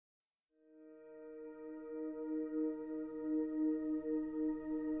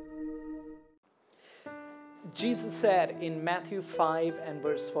Jesus said in Matthew 5 and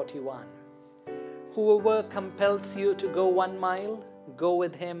verse 41, "Whoever compels you to go 1 mile, go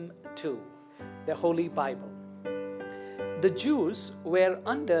with him 2." The Holy Bible. The Jews were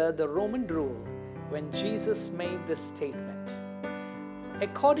under the Roman rule when Jesus made this statement.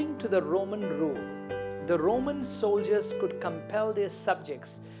 According to the Roman rule, the Roman soldiers could compel their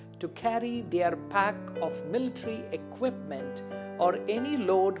subjects to carry their pack of military equipment or any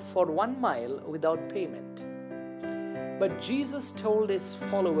load for 1 mile without payment. But Jesus told his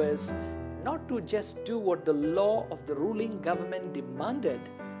followers not to just do what the law of the ruling government demanded,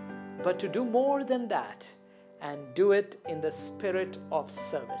 but to do more than that and do it in the spirit of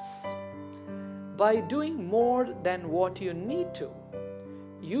service. By doing more than what you need to,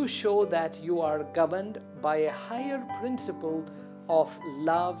 you show that you are governed by a higher principle of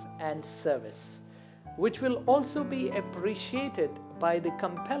love and service, which will also be appreciated by the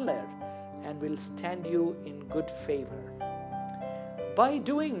compeller and will stand you in good favor. By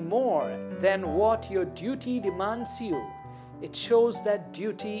doing more than what your duty demands you, it shows that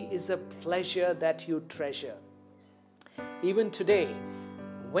duty is a pleasure that you treasure. Even today,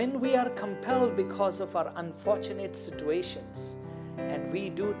 when we are compelled because of our unfortunate situations and we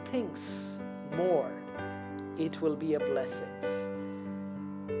do things more, it will be a blessing.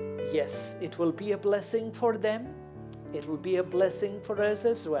 Yes, it will be a blessing for them. It will be a blessing for us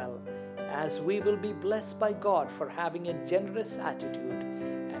as well, as we will be blessed by God for having a generous attitude,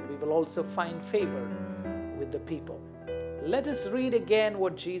 and we will also find favor with the people. Let us read again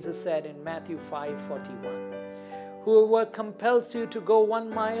what Jesus said in Matthew 5:41. "Whoever compels you to go 1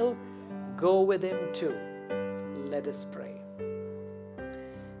 mile, go with him 2." Let us pray.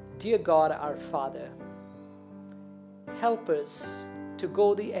 Dear God, our Father, help us to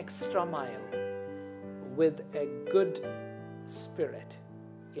go the extra mile with a good spirit.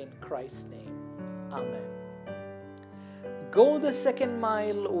 In Christ's name, Amen. Go the 2nd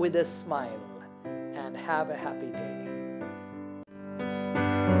mile with a smile and have a happy day.